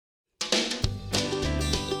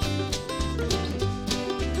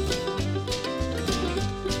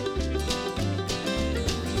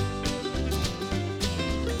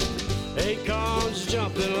Unicorns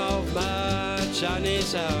jumping off my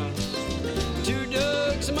Chinese house. Two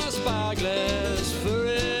ducks in my spyglass,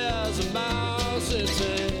 furry as a mouse. It's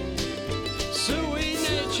a sweet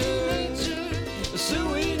nature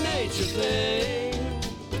thing.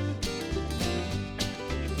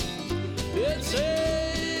 It's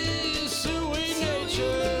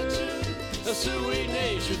a sweet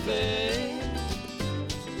nature thing.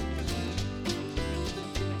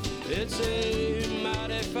 It's a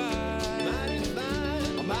mighty fine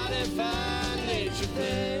nature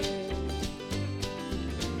thing.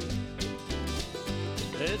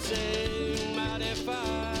 It's a mighty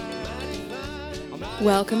fine.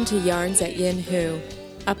 Welcome to Yarns at Yin Hu,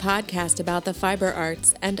 a podcast about the fiber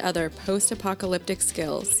arts and other post-apocalyptic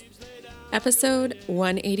skills. Episode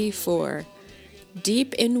 184,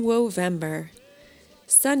 Deep in Wovember,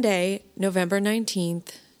 Sunday, November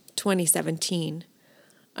 19th, 2017.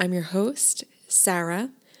 I'm your host,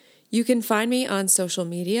 Sarah. You can find me on social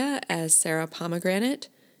media as Sarah Pomegranate.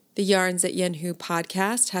 The Yarns at Yin Hu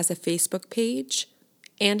podcast has a Facebook page,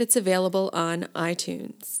 and it's available on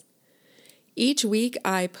iTunes. Each week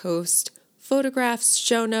I post photographs,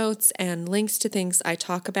 show notes, and links to things I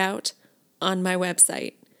talk about on my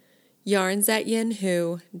website,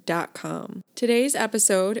 yarnsatyinhu.com. Today's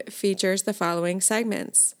episode features the following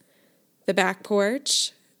segments: the back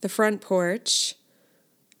porch, the front porch,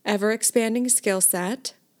 ever-expanding skill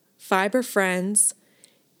set, fiber friends,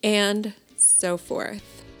 and so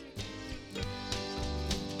forth.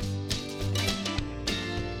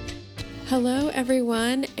 Hello,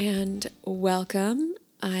 everyone, and welcome.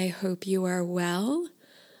 I hope you are well.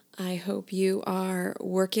 I hope you are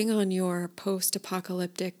working on your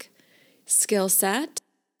post-apocalyptic skill set.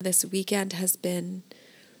 This weekend has been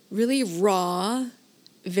really raw,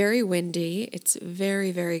 very windy. It's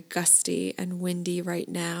very, very gusty and windy right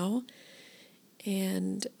now.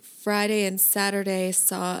 And Friday and Saturday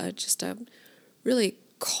saw just a really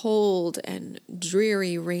cold and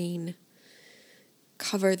dreary rain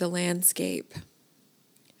cover the landscape.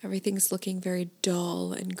 Everything's looking very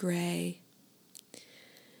dull and gray.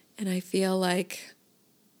 And I feel like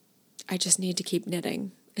I just need to keep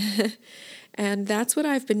knitting. And that's what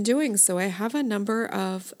I've been doing. So I have a number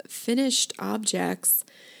of finished objects.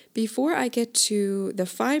 Before I get to the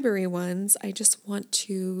fibery ones, I just want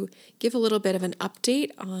to give a little bit of an update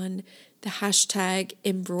on the hashtag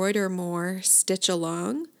embroider more, stitch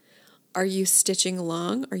along. Are you stitching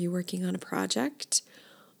along? Are you working on a project?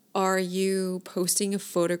 Are you posting a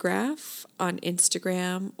photograph on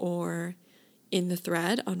Instagram or in the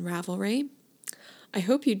thread on Ravelry? I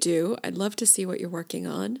hope you do. I'd love to see what you're working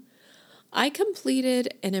on. I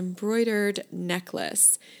completed an embroidered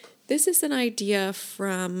necklace. This is an idea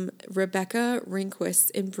from Rebecca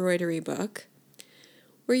Rinquist's embroidery book,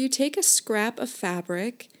 where you take a scrap of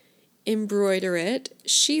fabric, embroider it.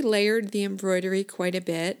 She layered the embroidery quite a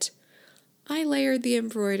bit. I layered the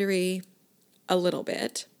embroidery a little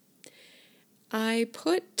bit. I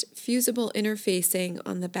put fusible interfacing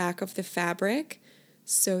on the back of the fabric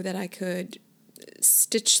so that I could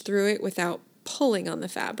stitch through it without pulling on the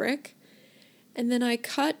fabric. And then I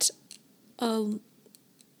cut a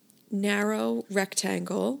narrow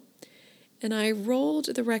rectangle, and I rolled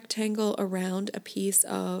the rectangle around a piece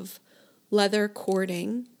of leather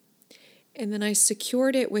cording, and then I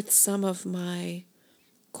secured it with some of my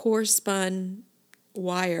core spun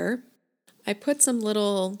wire. I put some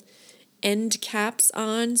little end caps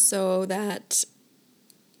on so that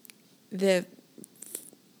the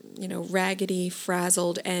raggedy,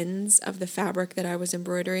 frazzled ends of the fabric that I was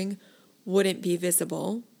embroidering wouldn't be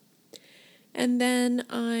visible. And then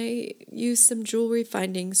I used some jewelry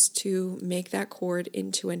findings to make that cord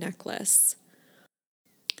into a necklace.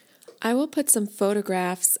 I will put some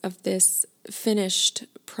photographs of this finished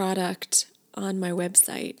product on my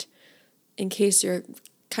website in case you're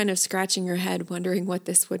kind of scratching your head wondering what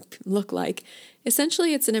this would look like.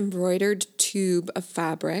 Essentially, it's an embroidered tube of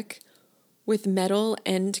fabric with metal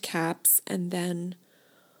end caps and then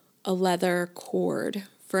a leather cord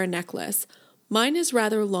for a necklace. Mine is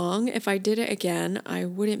rather long. If I did it again, I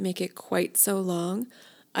wouldn't make it quite so long.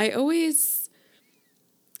 I always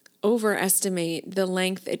overestimate the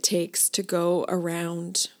length it takes to go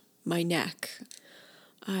around my neck.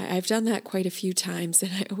 I've done that quite a few times,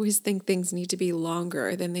 and I always think things need to be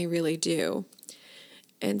longer than they really do.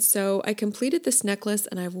 And so I completed this necklace,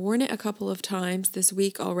 and I've worn it a couple of times this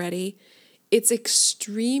week already. It's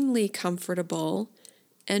extremely comfortable,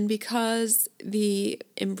 and because the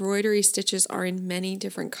embroidery stitches are in many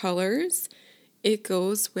different colors, it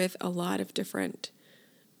goes with a lot of different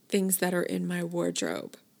things that are in my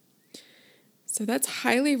wardrobe. So that's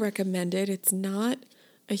highly recommended. It's not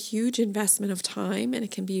a huge investment of time, and it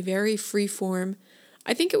can be very free form.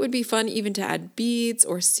 I think it would be fun even to add beads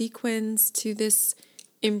or sequins to this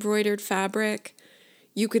embroidered fabric.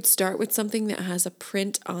 You could start with something that has a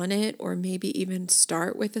print on it, or maybe even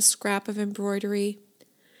start with a scrap of embroidery.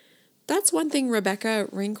 That's one thing Rebecca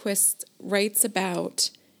Ringquist writes about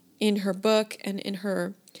in her book and in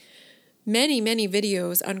her many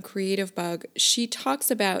videos on Creative Bug. She talks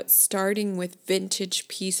about starting with vintage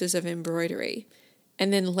pieces of embroidery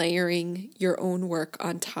and then layering your own work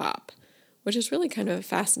on top, which is really kind of a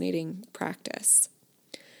fascinating practice.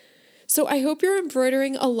 So I hope you're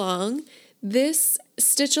embroidering along. This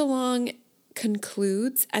stitch along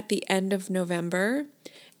concludes at the end of November,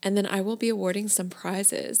 and then I will be awarding some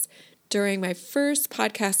prizes during my first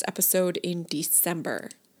podcast episode in December.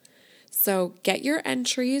 So get your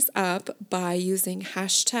entries up by using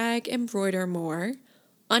 #embroidermore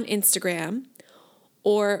on Instagram,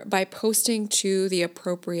 or by posting to the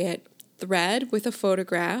appropriate thread with a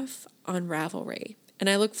photograph on Ravelry. And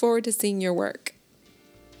I look forward to seeing your work.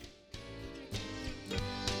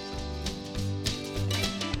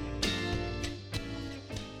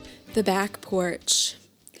 The back porch.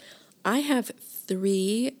 I have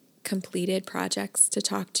 3 completed projects to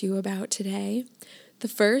talk to you about today. The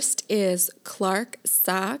first is Clark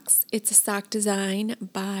Socks. It's a sock design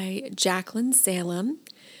by Jacqueline Salem.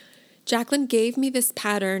 Jacqueline gave me this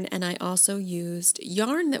pattern, and I also used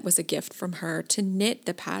yarn that was a gift from her to knit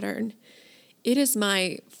the pattern. It is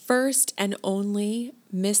my first and only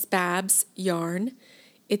Miss Babs yarn.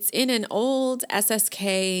 It's in an old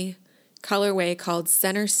SSK colorway called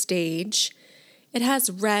Center Stage. It has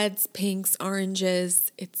reds, pinks,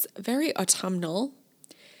 oranges. It's very autumnal.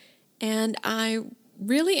 And I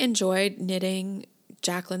really enjoyed knitting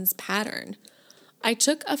Jacqueline's pattern. I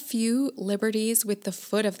took a few liberties with the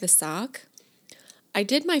foot of the sock. I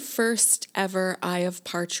did my first ever Eye of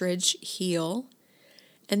Partridge heel,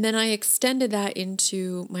 and then I extended that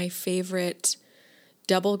into my favorite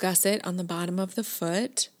double gusset on the bottom of the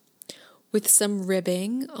foot with some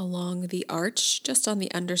ribbing along the arch just on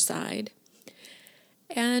the underside.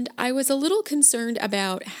 And I was a little concerned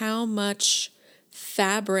about how much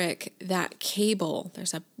fabric that cable,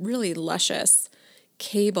 there's a really luscious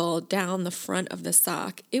cable down the front of the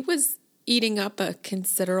sock. It was eating up a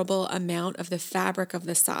considerable amount of the fabric of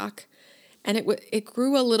the sock, and it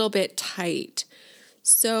grew a little bit tight.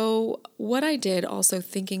 So what I did, also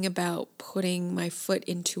thinking about putting my foot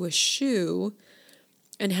into a shoe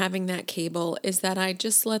and having that cable, is that I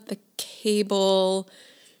just let the cable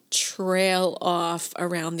trail off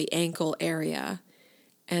around the ankle area,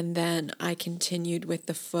 and then I continued with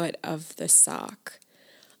the foot of the sock.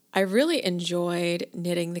 I really enjoyed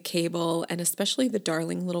knitting the cable, and especially the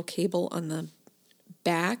darling little cable on the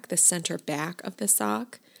back, the center back of the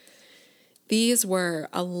sock. These were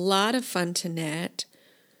a lot of fun to knit,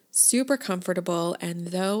 super comfortable, and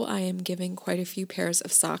though I am giving quite a few pairs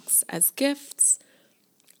of socks as gifts,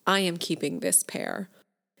 I am keeping this pair.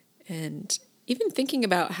 And even thinking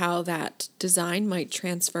about how that design might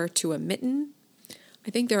transfer to a mitten, I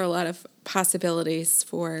think there are a lot of possibilities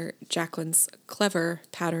for Jacqueline's clever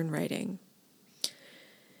pattern writing.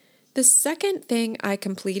 The second thing I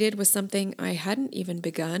completed was something I hadn't even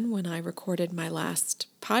begun when I recorded my last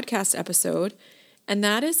podcast episode, and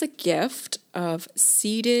that is a gift of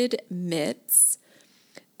seeded mitts.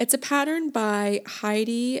 It's a pattern by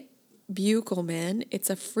Heidi Buchelman. It's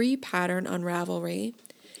a free pattern on Ravelry.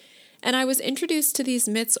 And I was introduced to these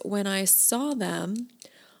mitts when I saw them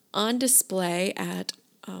on display at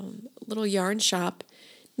a little yarn shop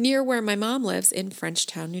near where my mom lives in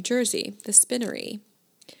Frenchtown, New Jersey, the Spinnery.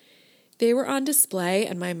 They were on display,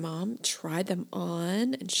 and my mom tried them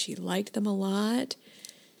on, and she liked them a lot.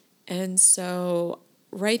 And so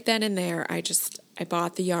right then and there, I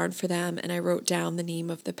bought the yarn for them, and I wrote down the name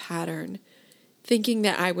of the pattern, thinking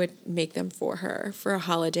that I would make them for her for a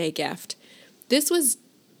holiday gift. This was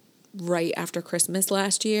right after Christmas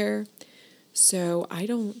last year, so I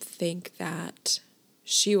don't think that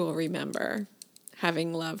she will remember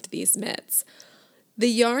having loved these mitts. The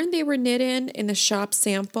yarn they were knit in the shop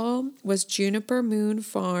sample was Juniper Moon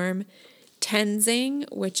Farm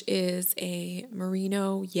Tenzing, which is a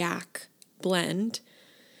merino yak blend.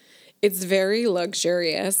 It's very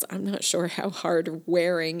luxurious. I'm not sure how hard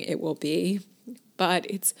wearing it will be, but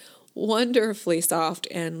it's wonderfully soft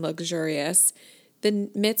and luxurious. The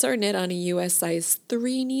mitts are knit on a US size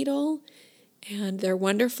 3 needle, and they're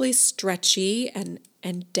wonderfully stretchy and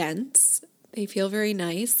dense. They feel very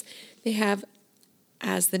nice. They have,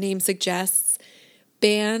 as the name suggests,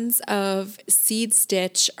 bands of seed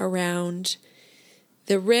stitch around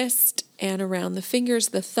the wrist and around the fingers,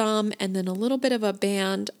 the thumb, and then a little bit of a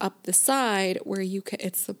band up the side where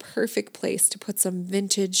it's the perfect place to put some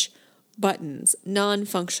vintage buttons,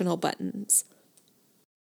 non-functional buttons.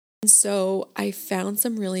 And so I found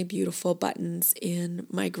some really beautiful buttons in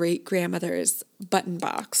my great-grandmother's button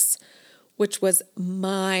box, which was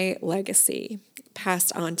my legacy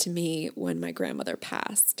passed on to me when my grandmother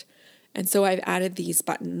passed. And so I've added these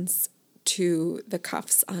buttons to the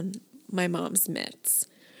cuffs on my mom's mitts.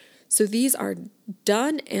 So these are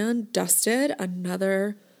done and dusted.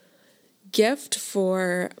 Another gift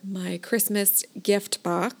for my Christmas gift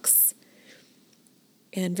box.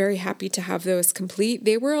 And very happy to have those complete.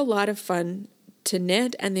 They were a lot of fun to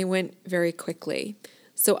knit and they went very quickly.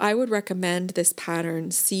 So I would recommend this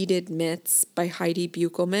pattern, Seeded Mitts by Heidi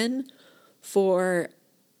Buchelman, for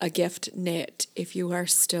a gift knit if you are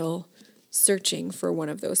still searching for one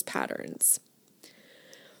of those patterns.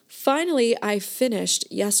 Finally,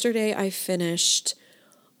 yesterday I finished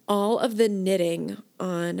all of the knitting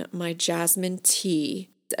on my Jasmine Tee,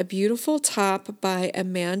 a beautiful top by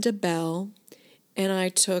Amanda Bell. And I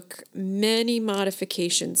took many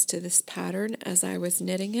modifications to this pattern as I was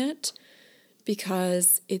knitting it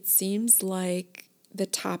because it seems like the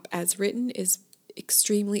top as written is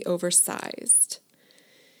extremely oversized.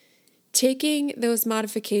 Taking those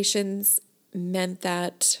modifications meant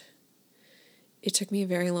that it took me a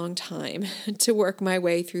very long time to work my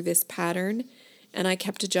way through this pattern, and I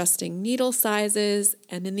kept adjusting needle sizes,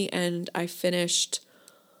 and in the end I finished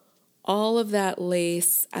all of that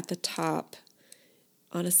lace at the top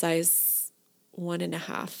on a size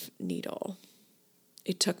 1.5 needle.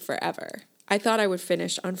 It took forever. I thought I would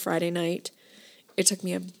finish on Friday night. It took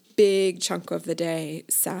me a big chunk of the day,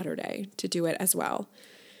 Saturday, to do it as well.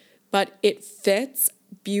 But it fits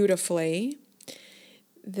beautifully.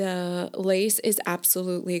 The lace is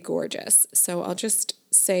absolutely gorgeous. So I'll just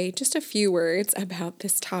say just a few words about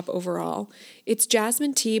this top overall. It's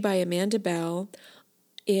Jasmine Tee by Amanda Bell.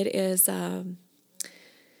 It is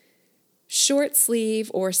short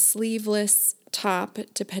sleeve or sleeveless top,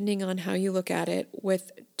 depending on how you look at it,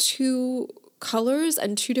 with 2 colors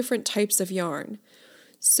and 2 different types of yarn.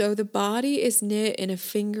 So the body is knit in a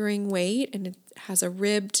fingering weight and it has a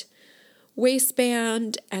ribbed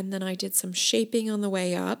waistband, and then I did some shaping on the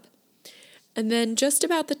way up. And then just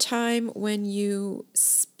about the time when you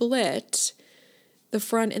split the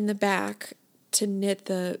front and the back to knit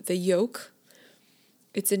the yoke,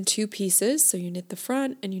 it's in 2 pieces, so you knit the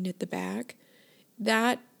front and you knit the back.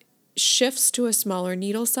 That shifts to a smaller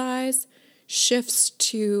needle size, shifts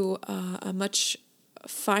to a much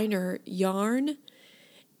finer yarn,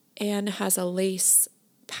 and has a lace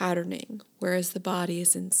patterning, whereas the body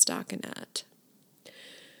is in stockinette.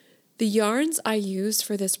 The yarns I used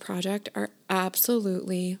for this project are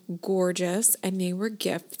absolutely gorgeous, and they were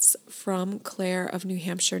gifts from Claire of New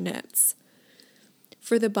Hampshire Knits.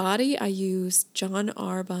 For the body, I used John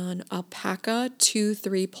Arbon Alpaca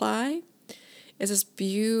 2-3-ply. It's this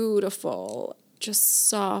beautiful, just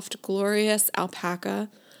soft, glorious alpaca.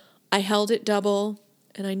 I held it double,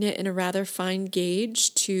 and I knit in a rather fine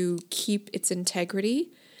gauge to keep its integrity,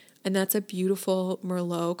 and that's a beautiful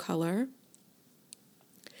Merlot color.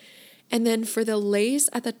 And then for the lace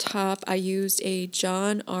at the top, I used a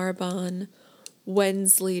John Arbon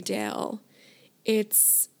Wensleydale.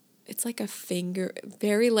 It's like a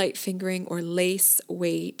very light fingering or lace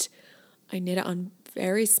weight. I knit it on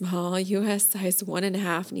very small US size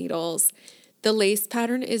 1.5 needles. The lace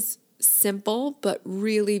pattern is simple but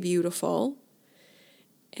really beautiful.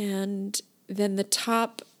 And then the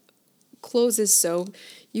top closes so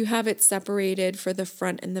you have it separated for the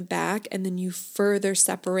front and the back, and then you further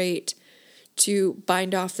separate to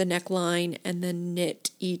bind off the neckline and then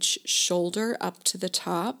knit each shoulder up to the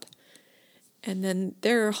top. And then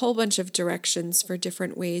there are a whole bunch of directions for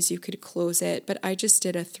different ways you could close it, but I just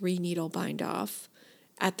did a 3-needle bind off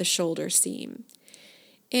at the shoulder seam.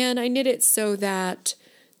 And I knit it so that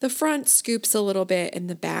the front scoops a little bit and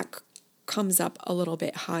the back comes up a little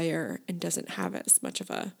bit higher and doesn't have as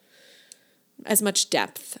much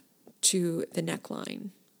depth to the neckline.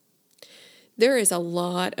 There is a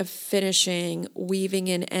lot of finishing, weaving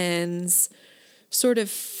in ends, sort of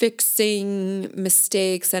fixing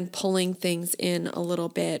mistakes and pulling things in a little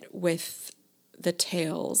bit with the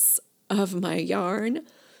tails of my yarn,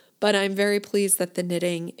 but I'm very pleased that the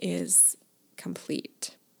knitting is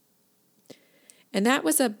complete. And that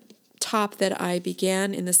was a top that I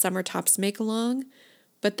began in the Summer Tops Make-Along,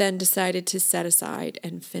 but then decided to set aside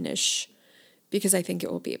and finish because I think it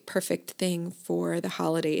will be a perfect thing for the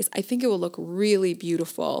holidays. I think it will look really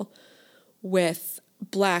beautiful with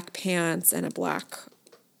black pants and a black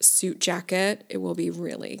suit jacket. It will be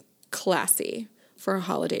really classy for a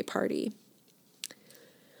holiday party.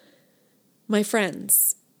 My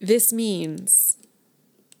friends, this means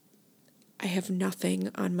I have nothing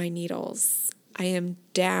on my needles. I am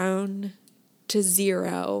down to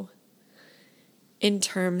 0 in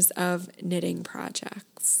terms of knitting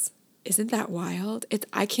projects. Isn't that wild?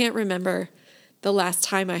 I can't remember the last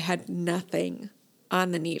time I had nothing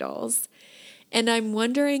on the needles. And I'm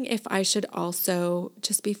wondering if I should also,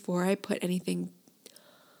 just before I put anything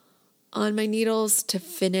on my needles, to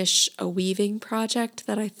finish a weaving project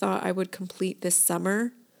that I thought I would complete this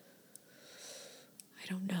summer. I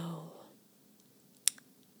don't know.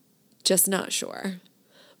 Just not sure.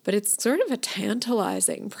 But it's sort of a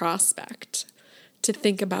tantalizing prospect to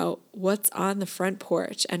think about what's on the front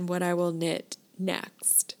porch and what I will knit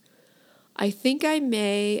next. I think I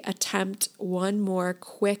may attempt one more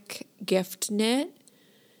quick gift knit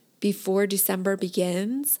before December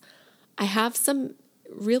begins. I have some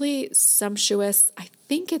really sumptuous, I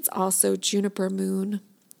think it's also Juniper Moon.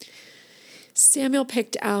 Samuel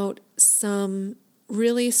picked out some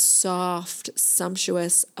really soft,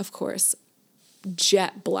 sumptuous, of course,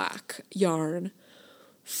 jet black yarn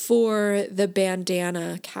for the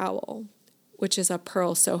bandana cowl, which is a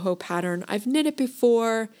Pearl Soho pattern. I've knit it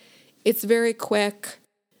before. It's very quick.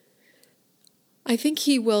 I think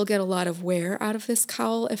he will get a lot of wear out of this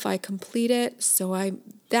cowl if I complete it, so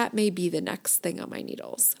that may be the next thing on my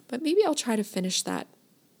needles. But maybe I'll try to finish that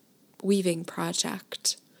weaving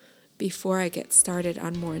project before I get started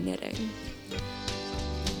on more knitting.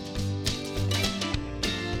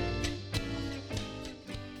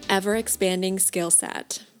 Ever-expanding skill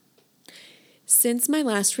set. Since my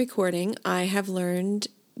last recording, I have learned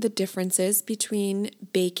the differences between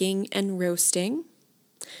baking and roasting,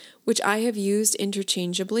 which I have used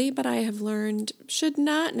interchangeably, but I have learned should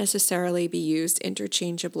not necessarily be used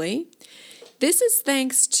interchangeably. This is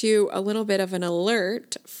thanks to a little bit of an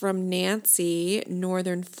alert from Nancy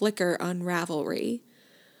Northern Flicker on Ravelry.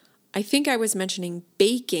 I think I was mentioning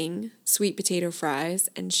baking sweet potato fries,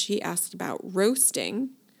 and she asked about roasting.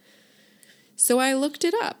 So I looked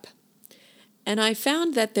it up, and I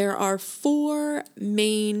found that there are 4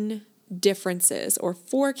 main differences or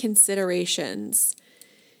 4 considerations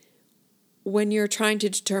when you're trying to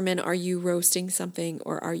determine, are you roasting something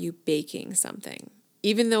or are you baking something,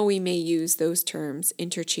 even though we may use those terms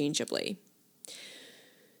interchangeably.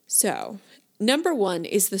 So, number 1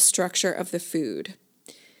 is the structure of the food.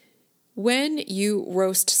 When you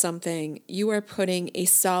roast something, you are putting a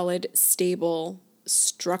solid, stable,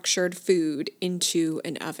 structured food into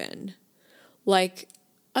an oven, like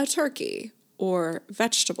a turkey or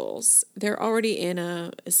vegetables. They're already in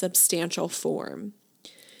a substantial form.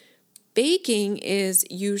 Baking is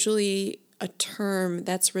usually a term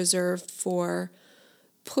that's reserved for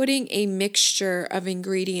putting a mixture of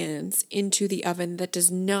ingredients into the oven that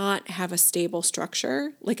does not have a stable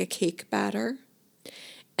structure, like a cake batter.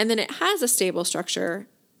 And then it has a stable structure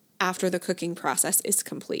after the cooking process is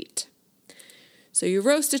complete. So you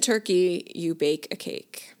roast a turkey, you bake a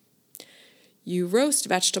cake. You roast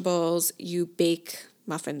vegetables, you bake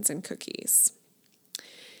muffins and cookies.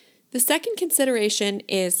 The second consideration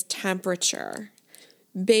is temperature.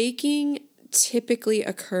 Baking typically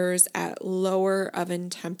occurs at lower oven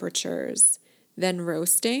temperatures than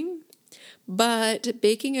roasting, but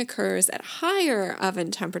baking occurs at higher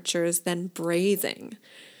oven temperatures than braising.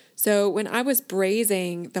 So when I was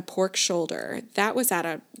braising the pork shoulder, that was at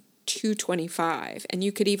a 225, and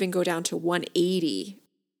you could even go down to 180.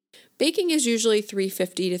 Baking is usually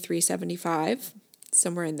 350 to 375,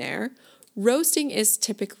 somewhere in there. Roasting is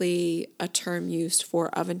typically a term used for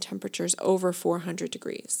oven temperatures over 400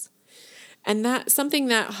 degrees. And that something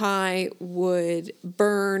that high would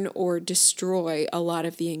burn or destroy a lot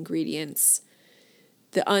of the ingredients,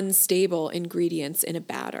 the unstable ingredients in a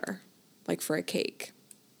batter, like for a cake.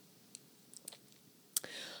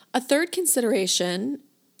 A third consideration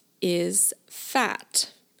is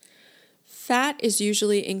fat. Fat is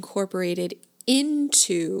usually incorporated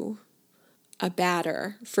into a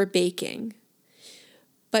batter for baking,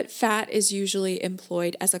 but fat is usually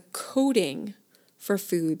employed as a coating for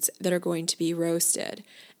foods that are going to be roasted,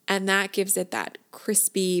 and that gives it that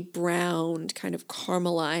crispy, browned, kind of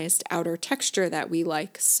caramelized outer texture that we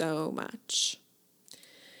like so much.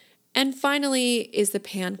 And finally is the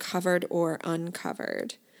pan covered or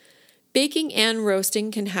uncovered. Baking and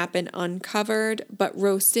roasting can happen uncovered, but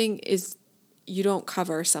roasting is, you don't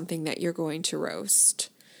cover something that you're going to roast.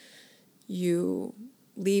 You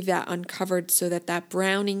leave that uncovered so that that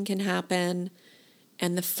browning can happen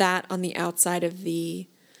and the fat on the outside of the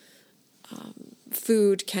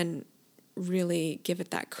food can really give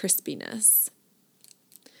it that crispiness.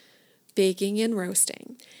 Baking and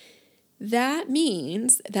roasting. That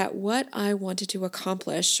means that what I wanted to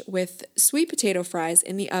accomplish with sweet potato fries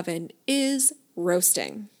in the oven is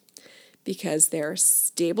roasting, because they're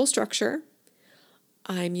stable structure.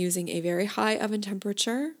 I'm using a very high oven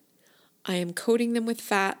temperature. I am coating them with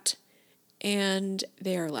fat, and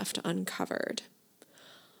they are left uncovered.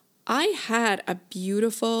 I had a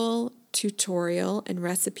beautiful tutorial and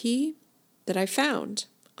recipe that I found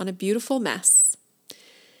on a beautiful mess,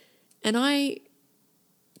 and I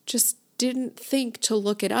just didn't think to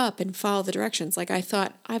look it up and follow the directions. Like, I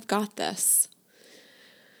thought, I've got this.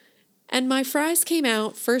 And my fries came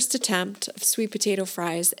out, first attempt of sweet potato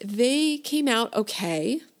fries. They came out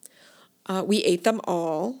okay. We ate them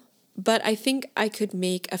all, but I think I could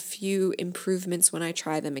make a few improvements when I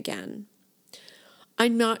try them again.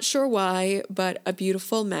 I'm not sure why, but A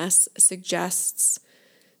Beautiful Mess suggests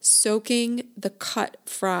soaking the cut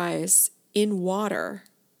fries in water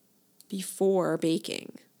before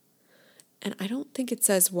baking. And I don't think it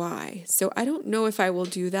says why. So I don't know if I will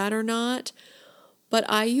do that or not. But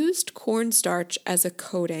I used cornstarch as a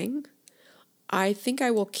coating. I think I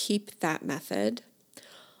will keep that method.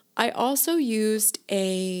 I also used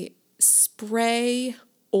a spray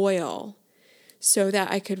oil so that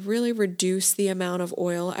I could really reduce the amount of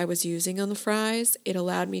oil I was using on the fries. It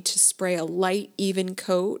allowed me to spray a light, even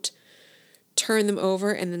coat, turn them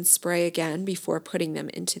over, and then spray again before putting them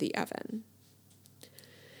into the oven.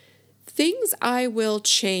 Things I will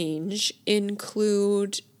change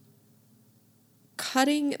include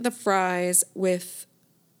cutting the fries with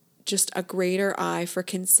just a greater eye for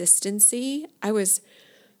consistency. I was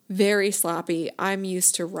very sloppy. I'm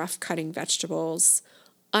used to rough cutting vegetables.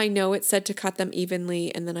 I know it said to cut them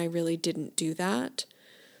evenly, and then I really didn't do that.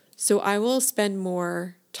 So I will spend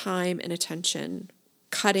more time and attention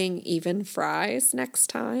cutting even fries next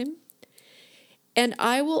time. And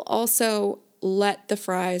I will also let the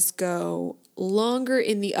fries go longer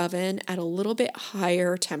in the oven at a little bit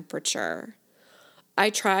higher temperature. I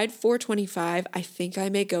tried 425. I think I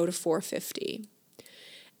may go to 450.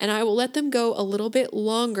 And I will let them go a little bit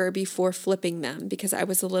longer before flipping them, because I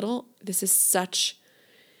was this is such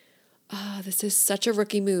a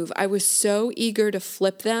rookie move. I was so eager to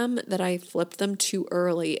flip them that I flipped them too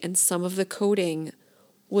early, and some of the coating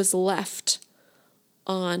was left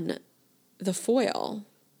on the foil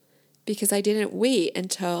because I didn't wait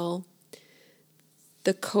until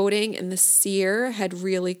the coating and the sear had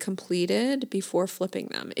really completed before flipping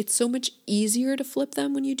them. It's so much easier to flip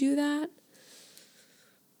them when you do that.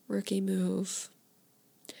 Rookie move.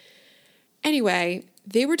 Anyway,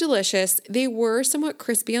 they were delicious. They were somewhat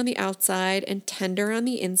crispy on the outside and tender on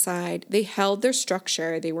the inside. They held their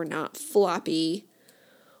structure. They were not floppy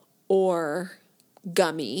or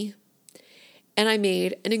gummy. And I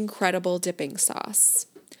made an incredible dipping sauce.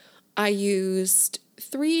 I used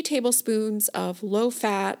 3 tablespoons of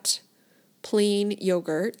low-fat plain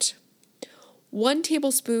yogurt, 1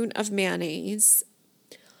 tablespoon of mayonnaise.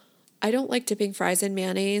 I don't like dipping fries in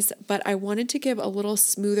mayonnaise, but I wanted to give a little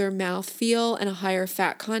smoother mouthfeel and a higher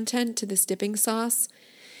fat content to this dipping sauce.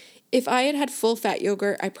 If I had had full-fat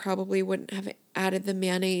yogurt, I probably wouldn't have added the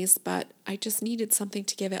mayonnaise, but I just needed something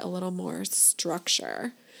to give it a little more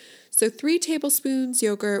structure. So 3 tablespoons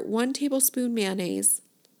yogurt, 1 tablespoon mayonnaise,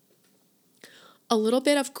 a little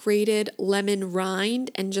bit of grated lemon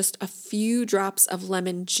rind, and just a few drops of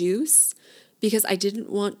lemon juice, because I didn't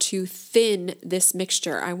want to thin this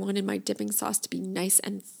mixture. I wanted my dipping sauce to be nice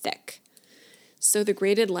and thick. So the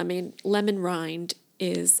grated lemon rind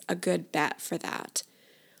is a good bet for that.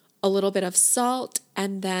 A little bit of salt,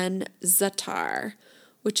 and then za'atar,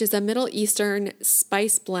 which is a Middle Eastern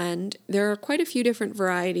spice blend. There are quite a few different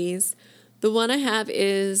varieties. The one I have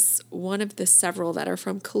is one of the several that are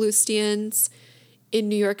from Kalustyan's in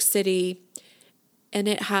New York City, and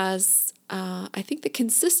it has, I think the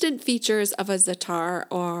consistent features of a za'atar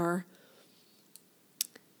are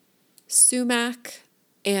sumac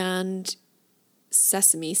and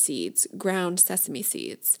sesame seeds, ground sesame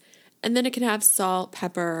seeds. And then it can have salt,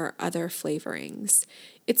 pepper, other flavorings.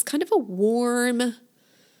 It's kind of a warm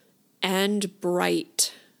and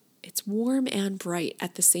bright. It's warm and bright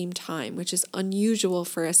at the same time, which is unusual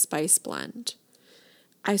for a spice blend.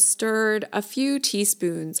 I stirred a few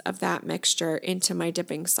teaspoons of that mixture into my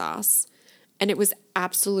dipping sauce, and it was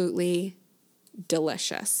absolutely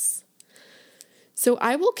delicious. So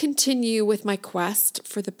I will continue with my quest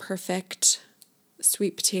for the perfect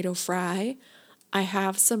sweet potato fry. I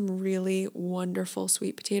have some really wonderful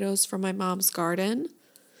sweet potatoes from my mom's garden,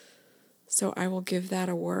 so I will give that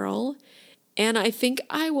a whirl. And I think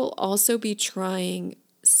I will also be trying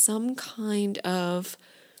some kind of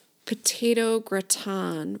potato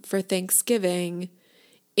gratin for Thanksgiving,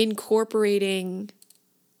 incorporating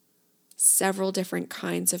several different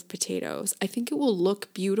kinds of potatoes. I think it will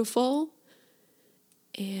look beautiful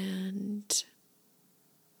and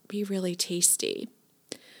be really tasty.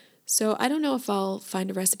 So I don't know if I'll find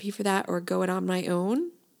a recipe for that or go it on my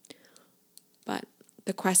own, but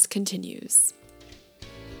the quest continues.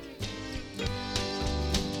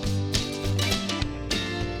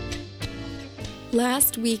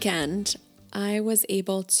 Last weekend, I was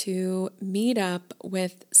able to meet up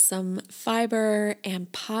with some fiber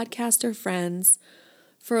and podcaster friends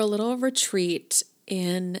for a little retreat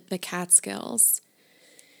in the Catskills.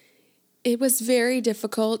 It was very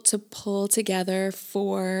difficult to pull together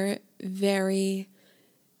for very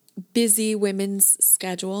busy women's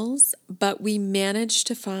schedules, but we managed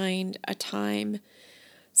to find a time,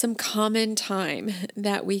 some common time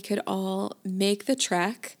that we could all make the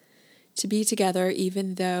trek to be together,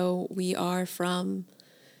 even though we are from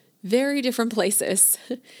very different places.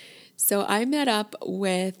 So I met up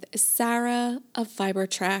with Sarah of Fiber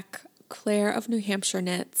Trek, Claire of New Hampshire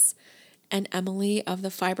Knits, and Emily of the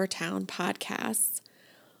Fibertown podcasts,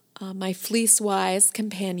 my Fleece-wise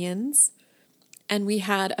companions. And we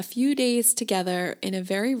had a few days together in a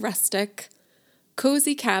very rustic,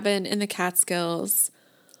 cozy cabin in the Catskills,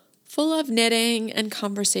 full of knitting and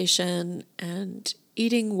conversation and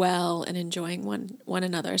eating well and enjoying one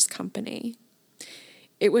another's company.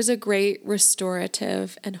 It was a great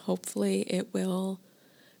restorative, and hopefully it will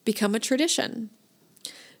become a tradition,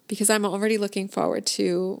 because I'm already looking forward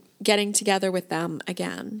to getting together with them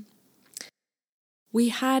again. We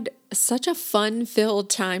had such a fun-filled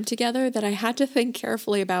time together that I had to think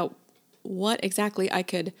carefully about what exactly I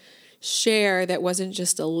could share that wasn't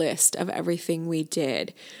just a list of everything we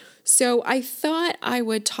did. So I thought I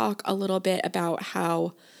would talk a little bit about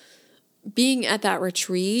how being at that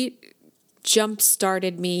retreat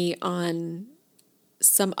jump-started me on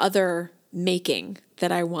some other making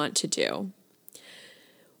that I want to do.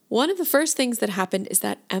 One of the first things that happened is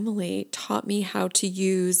that Emily taught me how to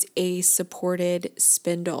use a supported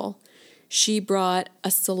spindle. She brought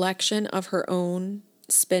a selection of her own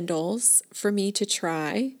spindles for me to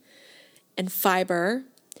try and fiber,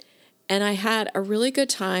 and I had a really good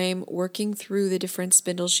time working through the different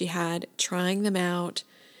spindles she had, trying them out.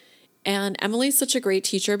 And Emily's such a great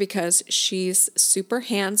teacher because she's super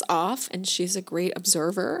hands-off and she's a great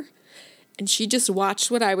observer. And she just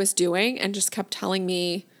watched what I was doing and just kept telling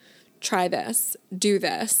me, try this, do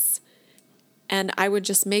this. And I would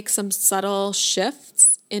just make some subtle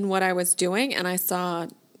shifts in what I was doing, and I saw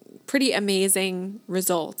pretty amazing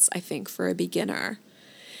results, I think, for a beginner.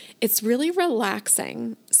 It's really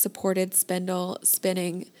relaxing, supported spindle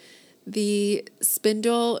spinning. The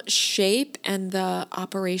spindle shape and the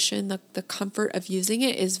operation, the comfort of using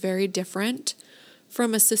it is very different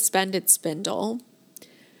from a suspended spindle.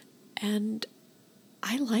 And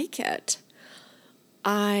I like it.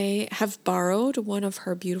 I have borrowed one of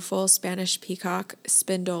her beautiful Spanish peacock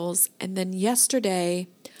spindles, and then yesterday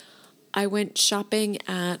I went shopping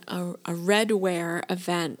at a redware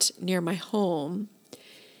event near my home,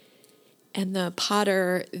 and the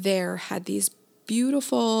potter there had these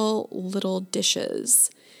beautiful little dishes,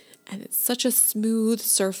 and it's such a smooth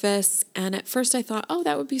surface, and at first I thought, oh,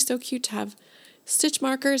 that would be so cute to have stitch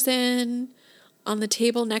markers in on the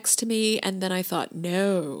table next to me, and then I thought,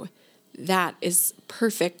 no, that is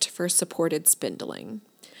perfect for supported spindling.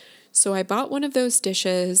 So I bought one of those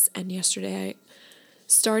dishes, and yesterday I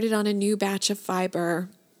started on a new batch of fiber,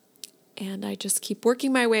 and I just keep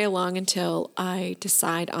working my way along until I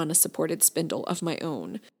decide on a supported spindle of my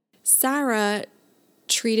own. Sarah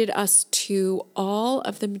treated us to all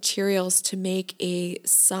of the materials to make a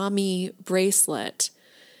Sami bracelet.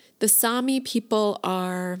 The Sami people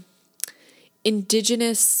are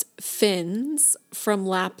indigenous Finns from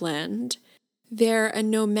Lapland. They're a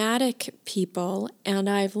nomadic people, and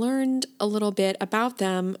I've learned a little bit about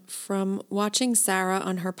them from watching Sarah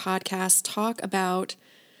on her podcast talk about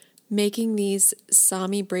making these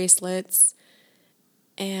Sami bracelets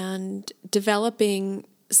and developing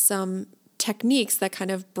some techniques that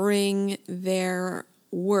kind of bring their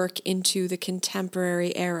work into the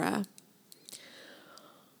contemporary era.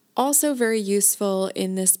 Also very useful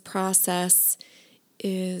in this process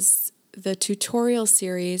is the tutorial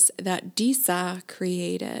series that Disa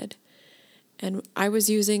created. And I was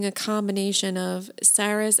using a combination of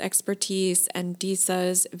Sarah's expertise and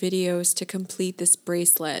Disa's videos to complete this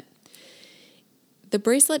bracelet. The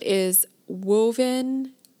bracelet is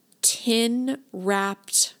woven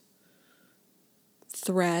tin-wrapped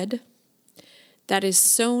thread that is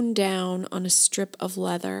sewn down on a strip of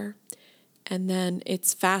leather, and then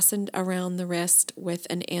it's fastened around the wrist with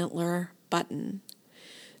an antler button.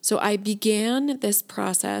 So I began this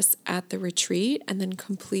process at the retreat and then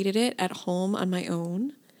completed it at home on my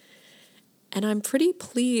own. And I'm pretty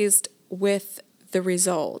pleased with the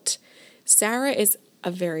result. Sarah is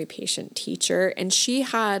a very patient teacher, and she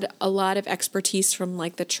had a lot of expertise from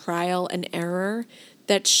like the trial and error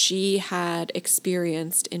that she had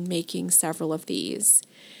experienced in making several of these.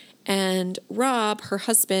 And Rob, her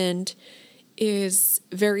husband, is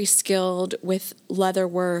very skilled with leather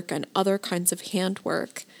work and other kinds of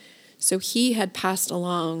handwork. So he had passed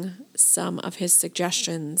along some of his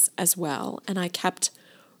suggestions as well, and I kept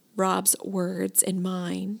Rob's words in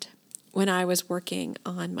mind when I was working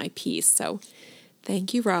on my piece. So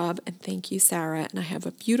thank you, Rob, and thank you, Sarah. And I have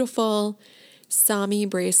a beautiful Sami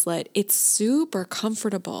bracelet. It's super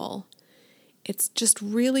comfortable. It's just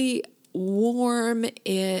really warm.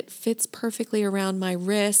 It fits perfectly around my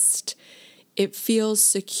wrist. It feels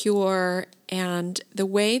secure, and the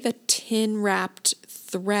way the tin-wrapped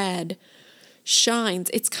thread shines,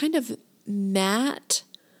 it's kind of matte,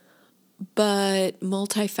 but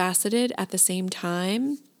multifaceted at the same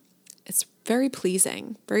time. It's very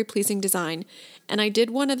pleasing design. And I did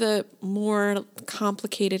one of the more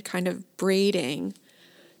complicated kind of braiding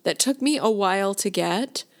that took me a while to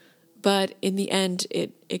get, but in the end,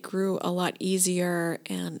 it grew a lot easier,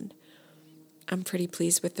 and I'm pretty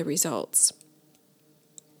pleased with the results.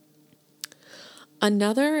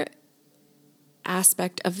 Another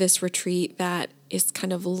aspect of this retreat that is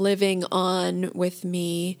kind of living on with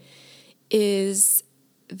me is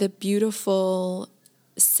the beautiful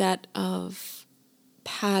set of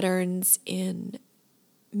patterns in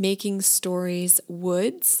Making Stories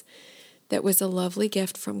Woods that was a lovely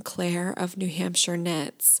gift from Claire of New Hampshire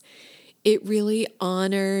Knits. It really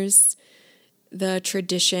honors the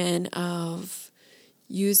tradition of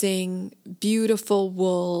using beautiful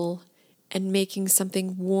wool and making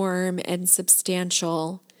something warm and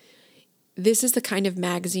substantial. This is the kind of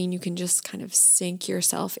magazine you can just kind of sink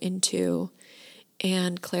yourself into.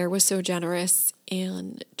 And Claire was so generous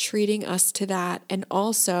in treating us to that. And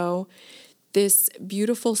also this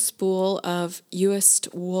beautiful spool of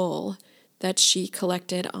Uist wool that she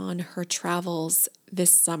collected on her travels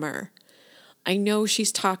this summer. I know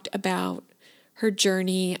she's talked about her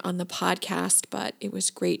journey on the podcast, but it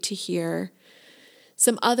was great to hear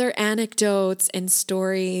some other anecdotes and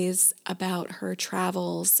stories about her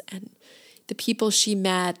travels and the people she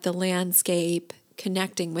met, the landscape,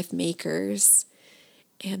 connecting with makers,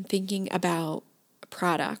 and thinking about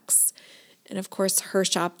products. And of course, her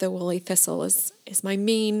shop, The Woolly Thistle, is my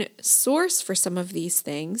main source for some of these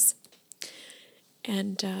things.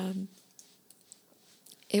 And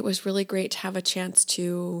it was really great to have a chance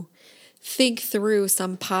to think through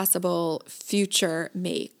some possible future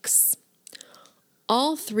makes.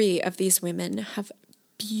 All three of these women have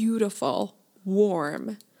beautiful,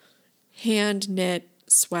 warm, hand-knit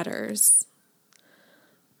sweaters.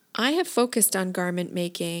 I have focused on garment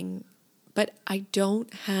making, but I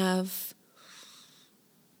don't have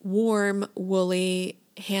warm, woolly,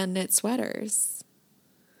 hand-knit sweaters.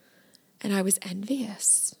 And I was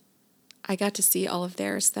envious. I got to see all of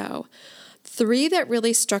theirs, though. Three that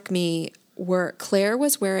really struck me were Claire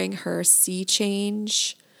was wearing her Sea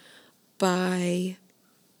Change by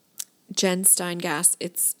Jen Steingass.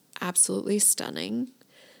 It's absolutely stunning.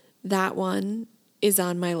 That one is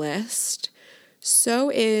on my list.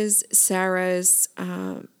 So is Sarah's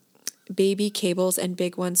Baby Cables and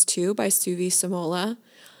Big Ones Too by Suvi Samola.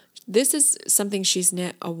 This is something she's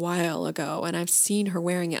knit a while ago, and I've seen her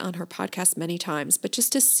wearing it on her podcast many times. But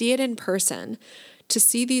just to see it in person, to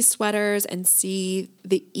see these sweaters and see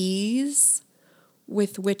the ease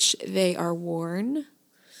with which they are worn,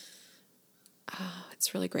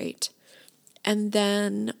 it's really great. And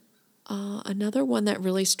then another one that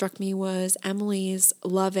really struck me was Emily's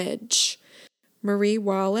Lovage. Marie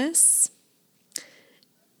Wallace.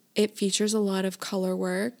 It features a lot of color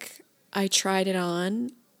work. I tried it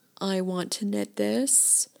on. I want to knit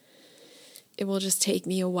this. It will just take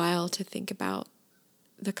me a while to think about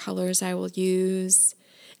the colors I will use.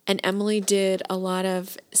 And Emily did a lot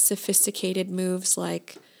of sophisticated moves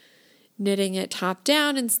like knitting it top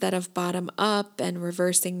down instead of bottom up and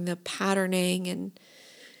reversing the patterning. And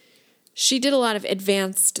she did a lot of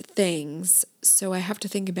advanced things. So I have to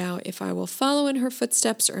think about if I will follow in her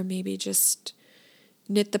footsteps or maybe just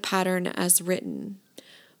knit the pattern as written.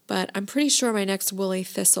 But I'm pretty sure my next Woolly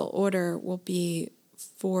Thistle order will be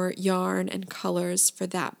for yarn and colors for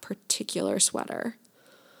that particular sweater.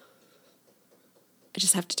 I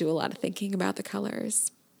just have to do a lot of thinking about the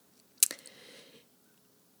colors.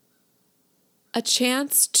 a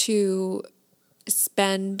chance to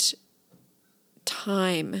spend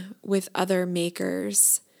time with other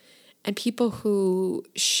makers and people who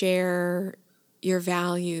share your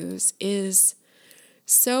values is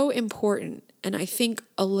so important. And I think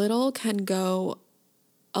a little can go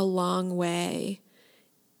a long way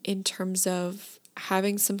in terms of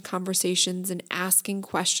having some conversations and asking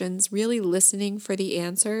questions, really listening for the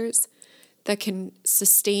answers that can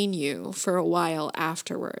sustain you for a while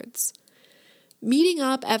afterwards. Meeting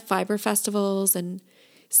up at fiber festivals and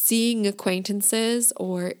seeing acquaintances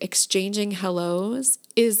or exchanging hellos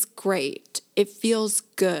is great. It feels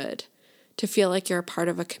good to feel like you're a part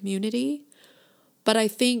of a community. But I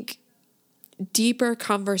think deeper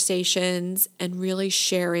conversations and really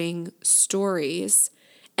sharing stories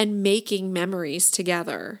and making memories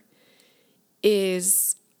together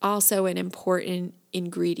is also an important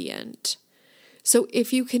ingredient. So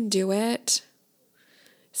if you can do it,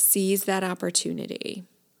 seize that opportunity.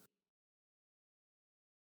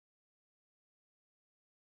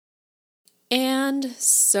 And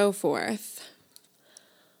so forth.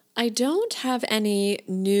 I don't have any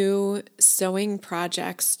new sewing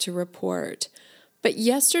projects to report, but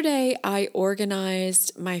yesterday I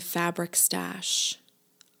organized my fabric stash.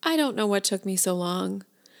 I don't know what took me so long.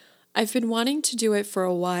 I've been wanting to do it for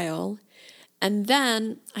a while, and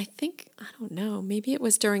then I don't know, maybe it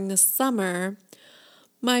was during the summer,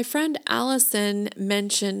 my friend Allison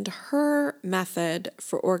mentioned her method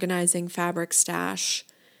for organizing fabric stash.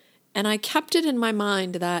 And I kept it in my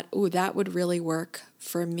mind that, that would really work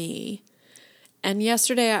for me. And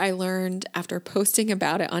yesterday I learned, after posting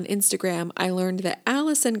about it on Instagram, I learned that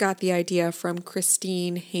Allison got the idea from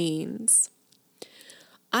Christine Haynes.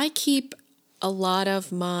 I keep a lot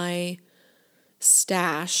of my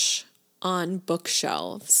stash on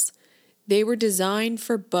bookshelves. They were designed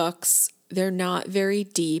for books. They're not very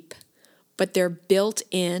deep, but they're built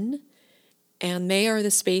in, and they are the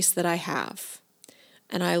space that I have.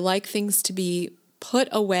 And I like things to be put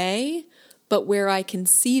away, but where I can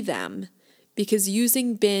see them, because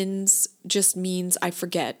using bins just means I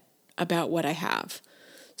forget about what I have.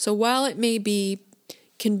 So while it may be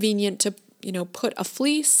convenient to, put a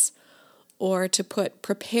fleece or to put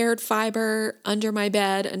prepared fiber under my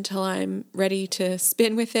bed until I'm ready to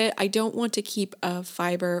spin with it, I don't want to keep a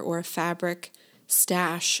fiber or a fabric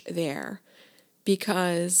stash there,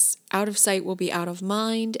 because out of sight will be out of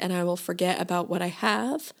mind, and I will forget about what I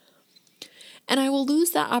have. And I will lose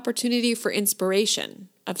that opportunity for inspiration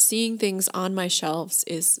of seeing things on my shelves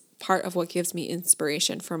is part of what gives me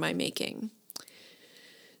inspiration for my making.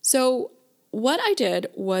 So what I did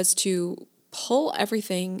was to pull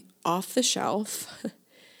everything off the shelf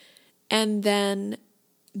and then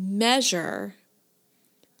measure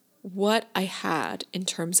what I had in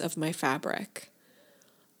terms of my fabric.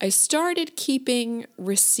 I started keeping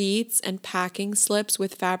receipts and packing slips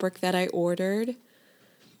with fabric that I ordered,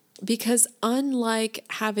 because unlike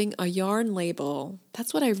having a yarn label,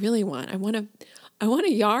 that's what I really want. I want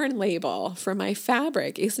a yarn label for my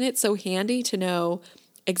fabric. Isn't it so handy to know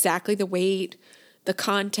exactly the weight, the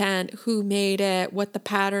content, who made it, what the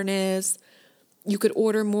pattern is? You could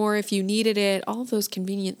order more if you needed it. All those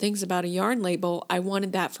convenient things about a yarn label, I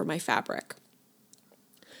wanted that for my fabric.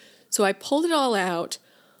 So I pulled it all out.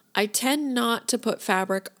 I tend not to put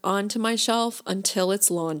fabric onto my shelf until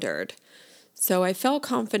it's laundered. So I felt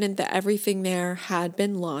confident that everything there had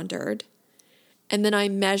been laundered. And then I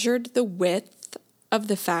measured the width of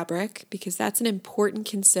the fabric, because that's an important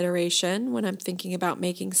consideration when I'm thinking about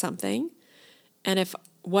making something. And if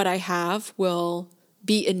what I have will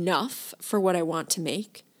be enough for what I want to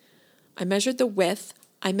make. I measured the width.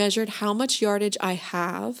 I measured how much yardage I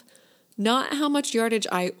have, not how much yardage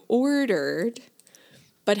I ordered,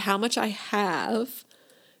 but how much I have,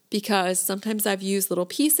 because sometimes I've used little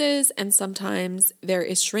pieces and sometimes there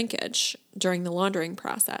is shrinkage during the laundering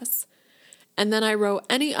process. And then I wrote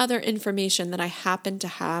any other information that I happen to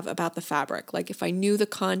have about the fabric, like if I knew the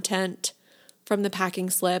content from the packing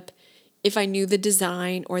slip, if I knew the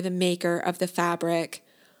design or the maker of the fabric.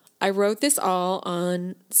 I wrote this all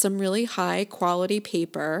on some really high quality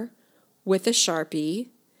paper with a Sharpie,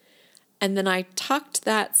 and then I tucked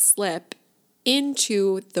that slip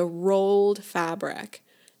into the rolled fabric,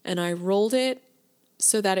 and I rolled it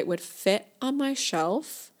so that it would fit on my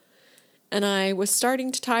shelf. And I was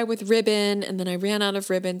starting to tie with ribbon, and then I ran out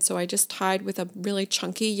of ribbon, so I just tied with a really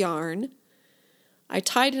chunky yarn. I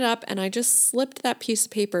tied it up and I just slipped that piece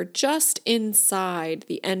of paper just inside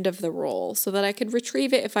the end of the roll so that I could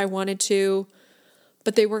retrieve it if I wanted to,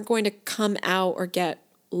 but they weren't going to come out or get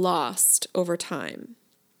lost over time.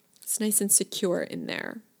 It's nice and secure in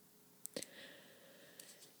there.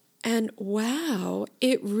 And And wow,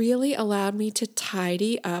 it really allowed me to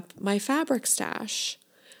tidy up my fabric stash.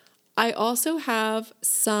 I also have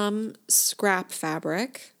some scrap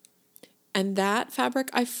fabric, and that fabric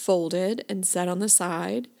I folded and set on the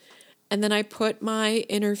side, and then I put my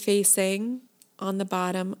interfacing on the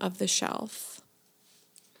bottom of the shelf.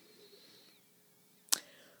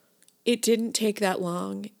 It didn't take that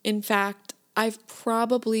long. In fact, I've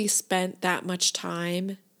probably spent that much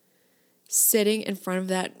time sitting in front of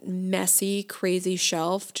that messy, crazy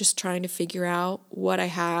shelf, just trying to figure out what I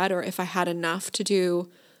had or if I had enough to do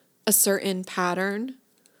a certain pattern.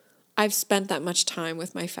 I've spent that much time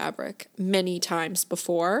with my fabric many times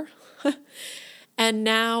before. And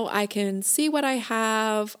now I can see what I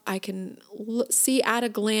have. I can see at a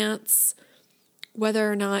glance whether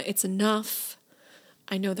or not it's enough.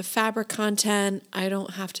 I know the fabric content. I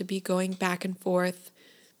don't have to be going back and forth,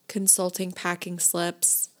 consulting packing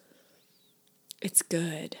slips. It's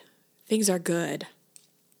good. Things are good.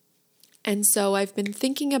 And so I've been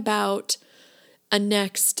thinking about a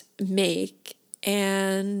next make,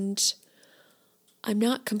 and I'm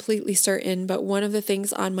not completely certain, but one of the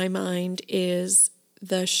things on my mind is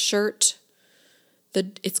the shirt.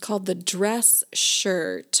 It's called the dress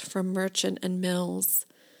shirt from Merchant and Mills.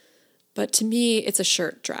 But to me, it's a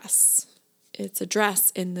shirt dress. It's a dress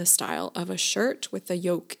in the style of a shirt with a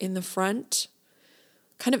yoke in the front.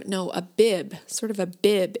 A bib, sort of a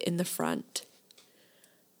bib in the front.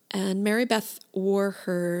 And Mary Beth wore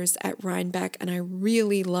hers at Rhinebeck, and I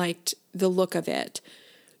really liked the look of it.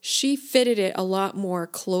 She fitted it a lot more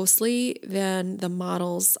closely than the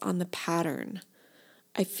models on the pattern.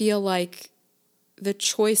 I feel like the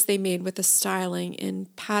choice they made with the styling in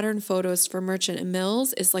pattern photos for Merchant and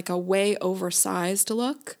Mills is like a way oversized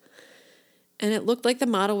look. And it looked like the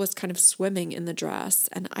model was kind of swimming in the dress,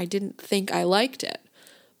 and I didn't think I liked it.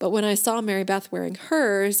 But when I saw Mary Beth wearing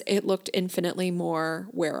hers, it looked infinitely more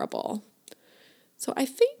wearable. So I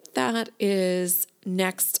think that is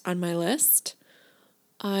next on my list.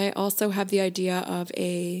 I also have the idea of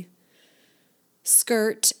a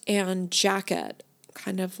skirt and jacket,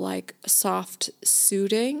 kind of like soft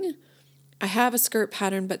suiting. I have a skirt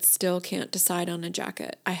pattern, but still can't decide on a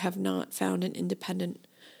jacket. I have not found an independent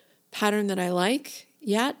pattern that I like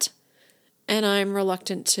yet, and I'm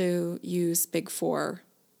reluctant to use Big Four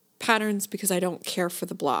patterns because I don't care for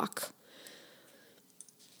the block.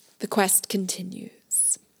 The quest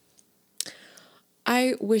continues.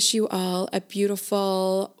 I wish you all a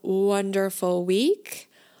beautiful, wonderful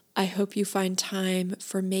week. I hope you find time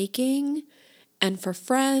for making and for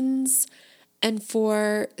friends and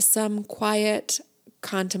for some quiet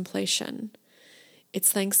contemplation.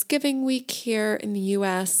 It's Thanksgiving week here in the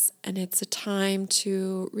U.S., and it's a time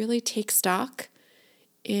to really take stock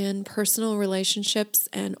in personal relationships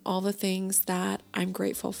and all the things that I'm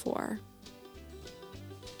grateful for.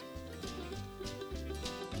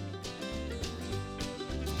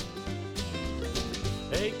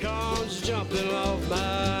 Acorns jumping off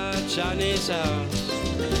my Chinese house.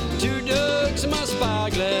 2 ducks in my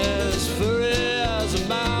spyglass, furry as a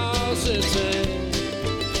mouse. It's a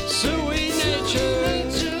sweet nature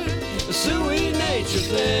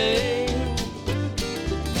thing.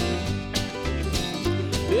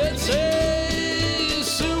 It's a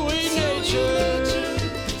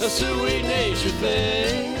sweet nature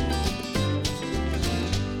thing.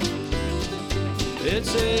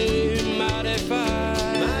 It's a mighty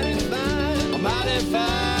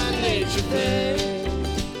fine nature thing.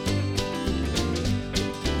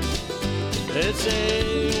 It's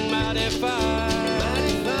a mighty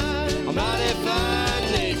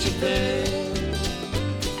fine nature thing.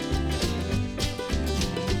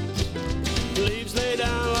 Leaves lay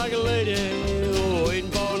down like a lady,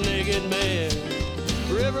 waiting for a naked man.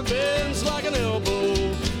 River bends like an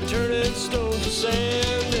elbow, turning stones to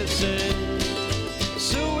sand. It's a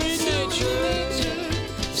sweet nature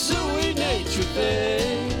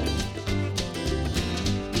thing.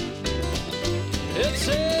 It's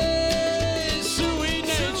a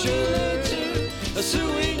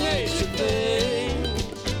sweet nature thing.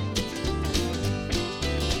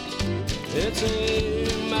 It's a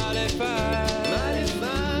mighty fine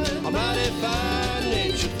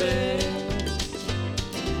nature thing.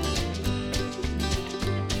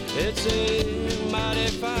 It's a mighty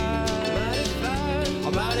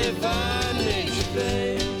fine nature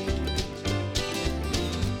thing.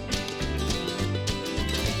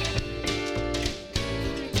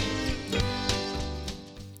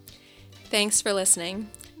 Thanks for listening.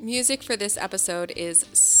 Music for this episode is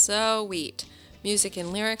So Wheat. Music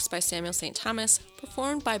and lyrics by Samuel St. Thomas,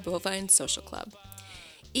 performed by Bovine Social Club.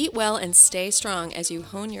 Eat well and stay strong as you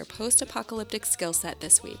hone your post-apocalyptic skill set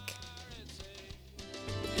this week.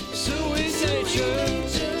 nature,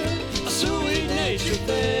 a sweet nature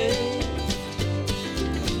thing.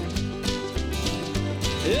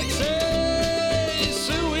 It's a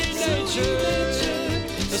sweet nature,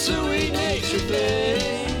 a sweet nature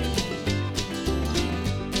thing.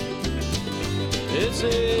 It's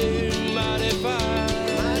a mighty fine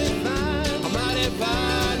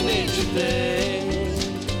nature thing.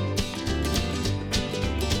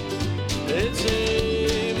 It's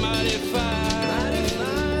a mighty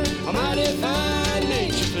fine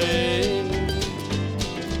nature thing.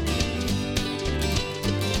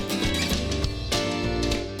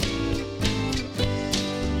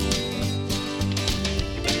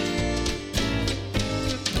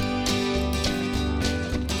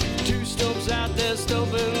 Two stumps out there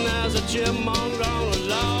stumping as a chipmunk on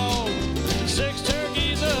along. 6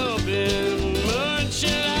 turkeys up in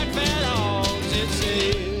munching like fat hogs. It's a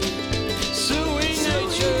sweet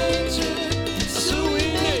nature, a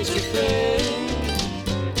sweet nature thing.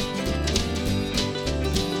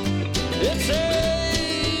 It's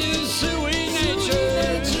a sweet nature,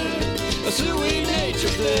 a sweet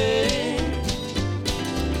nature thing.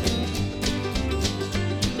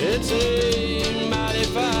 It's a mighty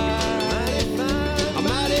fine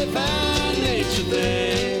nature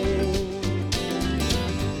thing.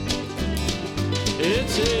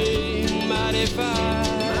 It's a mighty fine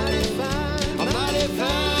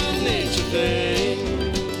nature thing.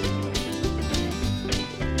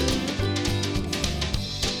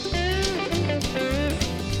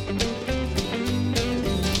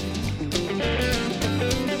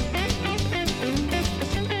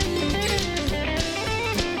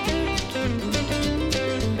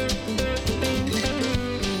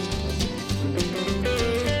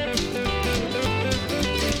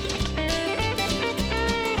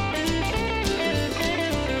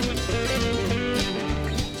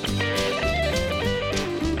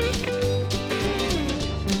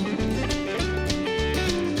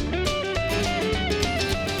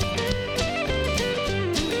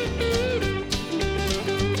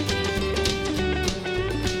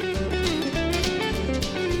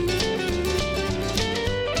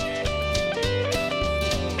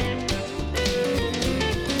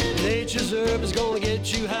 Nature's herb is gonna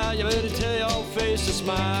get you high. You better tell your face to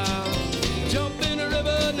smile. Jump in the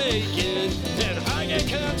river naked and hike a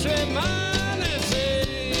country mile. It's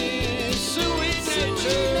a sweet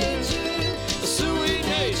nature, a sweet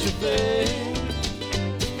nature thing.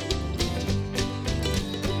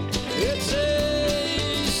 It's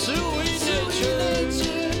a sweet nature,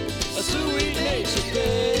 a sweet nature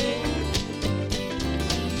thing.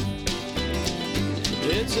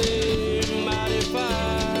 It's a mighty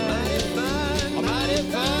fine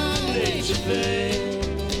nature thing.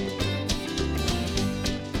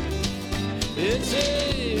 It's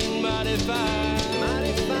a mighty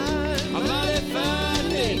fine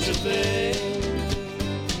nature thing.